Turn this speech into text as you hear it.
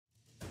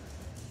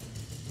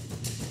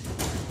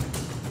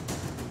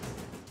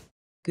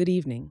Good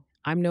evening.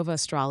 I'm Nova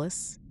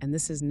Astralis, and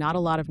this is Not a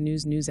Lot of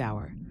News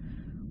Hour,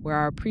 where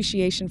our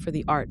appreciation for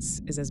the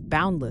arts is as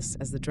boundless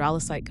as the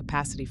Dralasite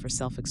capacity for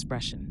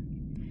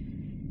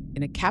self-expression.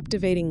 In a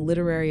captivating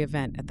literary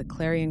event at the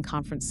Clarion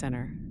Conference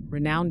Center,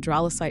 renowned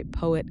Dralasite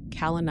poet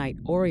Kalanit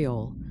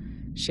Aureole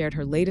shared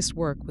her latest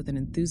work with an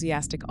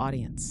enthusiastic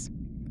audience.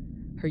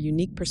 Her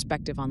unique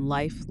perspective on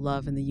life,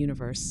 love, and the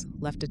universe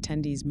left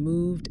attendees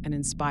moved and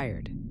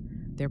inspired.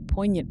 Their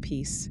poignant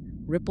piece,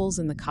 Ripples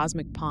in the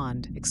Cosmic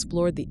Pond,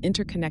 explored the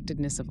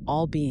interconnectedness of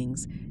all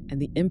beings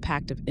and the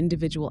impact of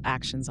individual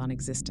actions on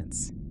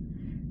existence.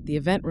 The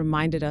event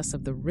reminded us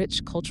of the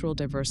rich cultural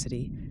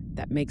diversity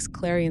that makes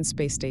Clarion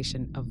Space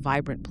Station a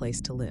vibrant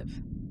place to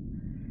live.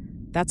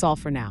 That's all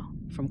for now.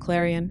 From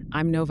Clarion,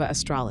 I'm Nova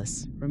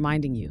Astralis,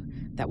 reminding you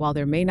that while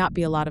there may not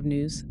be a lot of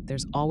news,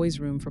 there's always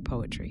room for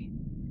poetry.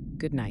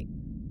 Good night.